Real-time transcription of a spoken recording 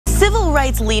Civil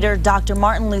rights leader Dr.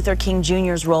 Martin Luther King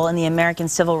Jr.'s role in the American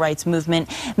civil rights movement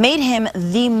made him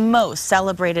the most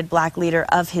celebrated black leader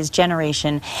of his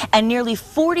generation. And nearly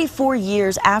 44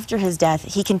 years after his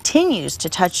death, he continues to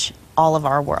touch all of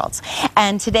our worlds.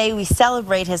 And today we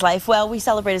celebrate his life. Well, we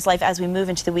celebrate his life as we move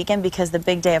into the weekend, because the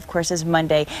big day, of course, is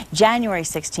Monday, January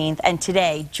 16th. And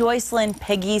today, Joycelyn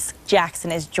Pegues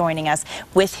Jackson is joining us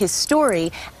with his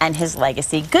story and his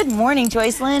legacy. Good morning,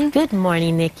 Joycelyn. Good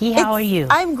morning, Nikki. How are you?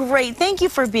 I'm great. Thank you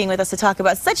for being with us to talk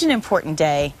about such an important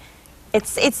day.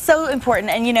 It's so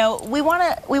important, and you know, we want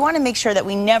to make sure that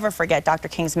we never forget Dr.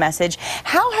 King's message.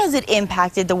 How has it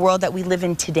impacted the world that we live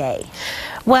in today?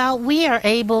 Well, we are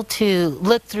able to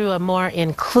look through a more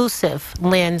inclusive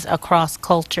lens across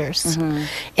cultures,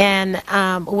 and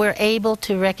we're able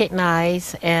to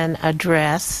recognize and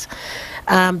address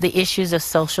the issues of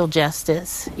social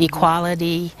justice,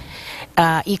 equality,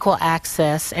 equal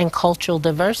access, and cultural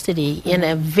diversity in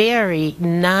a very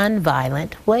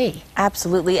non-violent way.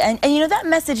 Absolutely. And you know, that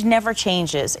message never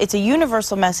changes. It's a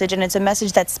universal message, and it's a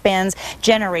message that spans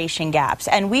generation gaps.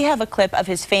 And we have a clip of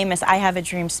his famous I Have a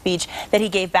Dream speech that he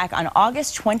gave back on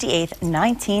August 28th,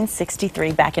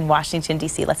 1963, back in Washington,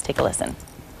 D.C. Let's take a listen.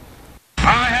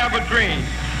 I have a dream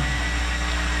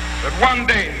that one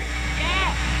day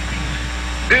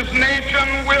this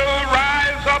nation will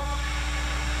rise up,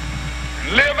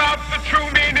 live out the true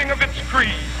meaning of its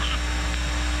creed.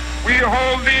 We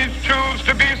hold these truths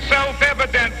to be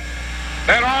self-evident,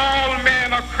 that all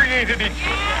men are created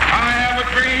equal. I have a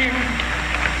dream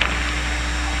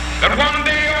that one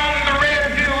day on the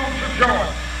red hills of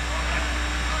Georgia,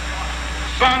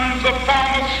 sons of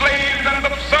former slaves and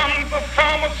the sons of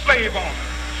former slave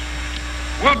owners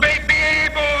will be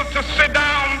able to sit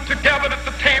down together at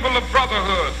the table of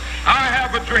brotherhood. I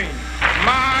have a dream.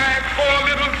 My 4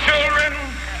 little children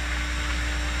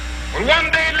will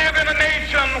one day live in a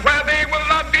nation where they will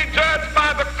not be judged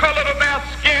by the color of their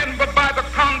skin, but by the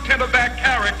content of their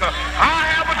character. I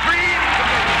have a dream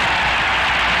today.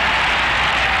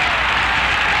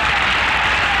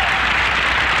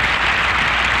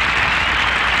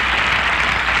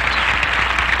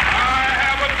 I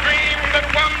have a dream that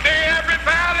one day every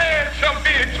valley shall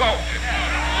be exalted.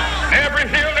 Every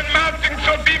hill and mountain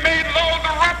shall be made low,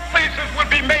 the rough places will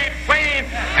be made plain,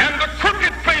 and the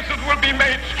crooked places will be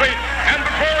made straight, and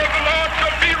the glory of the Lord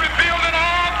shall be revealed, and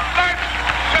all flesh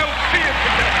shall see it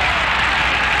together.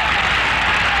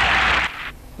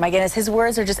 My goodness, his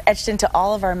words are just etched into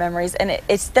all of our memories, and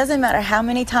it doesn't matter how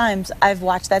many times I've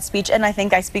watched that speech, and I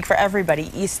think I speak for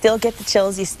everybody. You still get the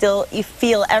chills, you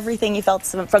feel everything you felt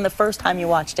from the first time you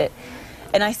watched it.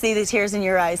 And I see the tears in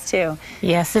your eyes, too.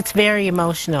 Yes, it's very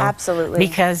emotional. Absolutely.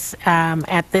 Because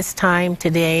at this time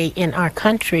today in our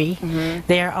country,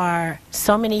 there are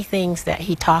so many things that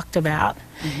he talked about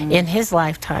in his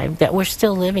lifetime that we're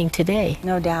still living today.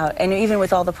 No doubt. And even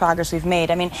with all the progress we've made.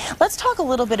 I mean, let's talk a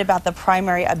little bit about the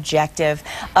primary objective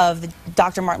of the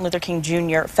Dr. Martin Luther King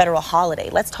Jr. federal holiday.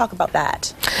 Let's talk about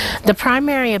that. The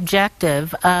primary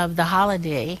objective of the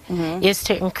holiday is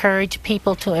to encourage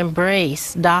people to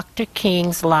embrace Dr.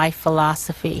 King's life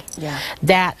philosophy,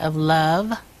 that of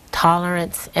love,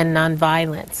 tolerance, and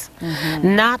nonviolence,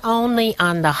 not only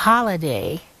on the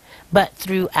holiday, but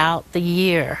throughout the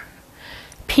year.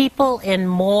 People in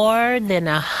more than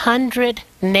 100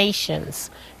 nations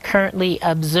currently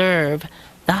observe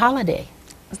the holiday.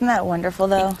 Isn't that wonderful,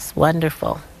 though? It's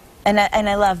wonderful. And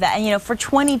I love that. And, you know, for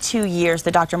 22 years, the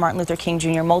Dr. Martin Luther King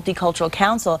Jr. Multicultural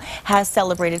Council has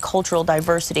celebrated cultural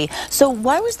diversity. So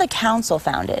why was the council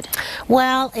founded?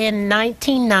 Well, in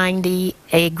 1990,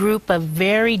 a group of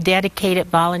very dedicated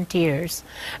volunteers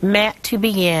met to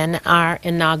begin our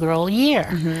inaugural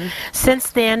year. Since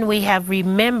then, we have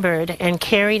remembered and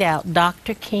carried out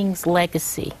Dr. King's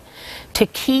legacy to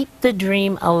keep the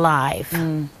dream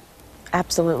alive.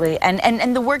 Absolutely.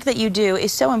 And the work that you do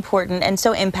is so important and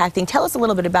so impacting. Tell us a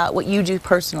little bit about what you do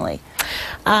personally.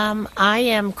 I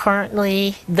am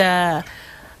currently the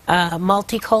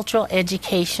Multicultural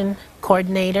Education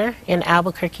Coordinator in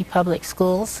Albuquerque Public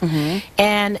Schools.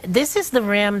 And this is the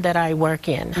realm that I work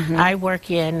in. I work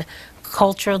in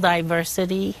cultural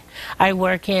diversity. I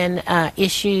work in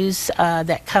issues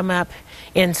that come up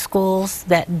in schools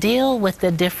that deal with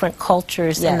the different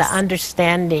cultures and the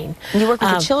understanding. You work with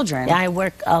the children. I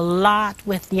work a lot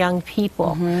with young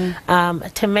people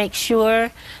to make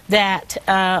sure that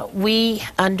we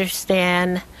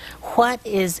understand what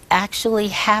is actually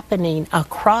happening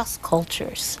across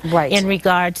cultures in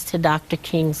regards to Dr.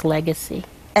 King's legacy.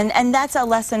 And that's a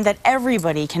lesson that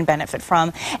everybody can benefit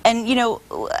from. And, you know,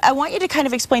 I want you to kind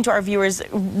of explain to our viewers,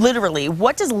 literally,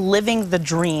 what does living the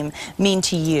dream mean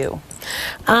to you?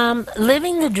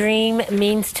 Living the dream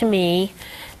means to me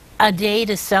a day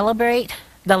to celebrate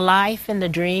the life and the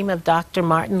dream of Dr.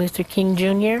 Martin Luther King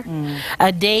Jr.,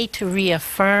 a day to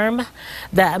reaffirm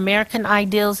the American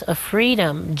ideals of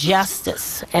freedom,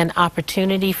 justice, and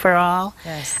opportunity for all,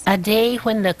 a day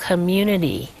when the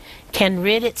community can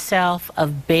rid itself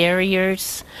of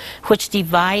barriers which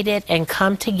divide it and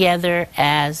come together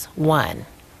as one.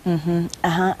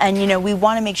 And, you know, we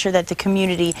want to make sure that the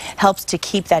community helps to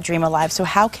keep that dream alive. So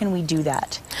how can we do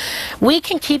that? We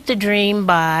can keep the dream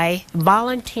by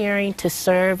volunteering to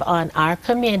serve on our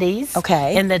committees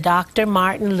in the Dr.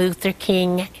 Martin Luther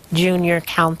King Jr.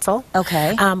 Council.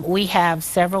 We have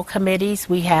several committees.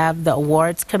 We have the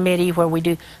awards committee where we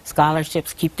do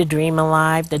scholarships, keep the dream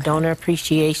alive, the donor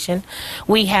appreciation.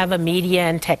 We have a media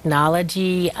and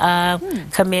technology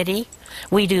committee.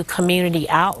 We do community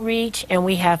outreach, and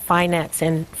we have finance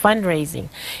and fundraising.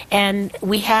 And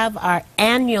we have our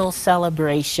annual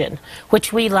celebration,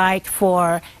 which we like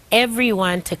for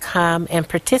everyone to come and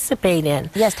participate in.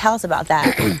 Yes, tell us about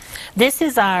that. This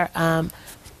is our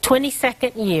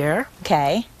 22nd year.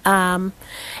 And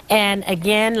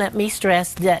again, let me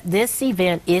stress that this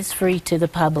event is free to the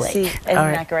public. See, isn't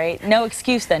that great? No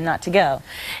excuse then not to go.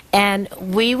 And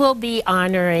we will be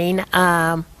honoring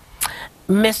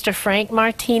Mr. Frank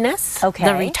Martinez,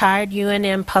 the retired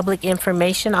UNM Public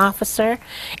Information Officer,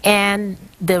 and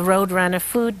the Roadrunner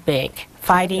Food Bank,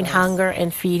 fighting hunger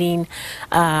and feeding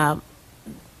the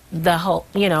hope,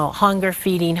 you know, hunger,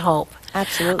 feeding hope.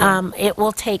 Absolutely. It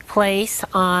will take place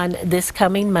on this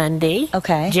coming Monday,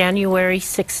 January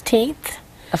 16th.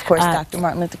 Of course, Dr.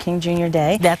 Martin Luther King Jr.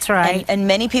 Day. That's right. And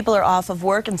many people are off of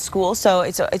work and school, so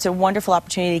it's a wonderful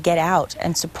opportunity to get out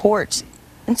and support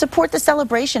the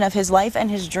celebration of his life and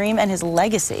his dream and his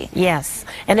legacy. Yes,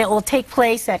 and it will take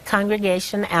place at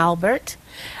Congregation Albert.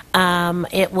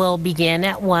 It will begin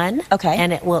at 1,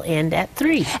 and it will end at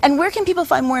 3. And where can people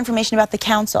find more information about the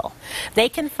council? They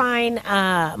can find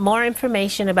more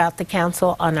information about the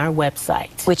council on our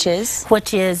website. Which is?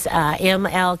 Which is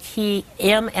mlkm.com.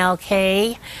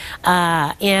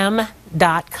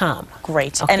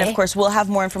 Great. And of course, we'll have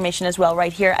more information as well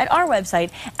right here at our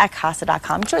website at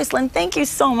casa.com. Joycelyn, thank you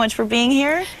so much for being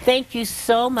here. Thank you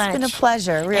so much. It's been a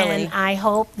pleasure, really. And I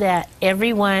hope that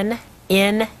everyone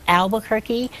in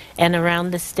Albuquerque and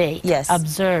around the state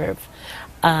observe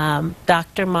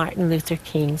Dr. Martin Luther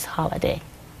King's holiday.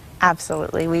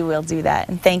 Absolutely, we will do that.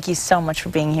 And thank you so much for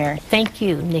being here. Thank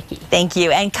you, Nikki. Thank you.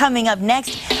 And coming up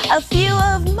next, a few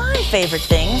of my favorite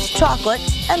things, chocolate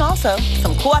and also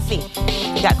some coffee.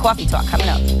 We got coffee talk coming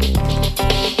up.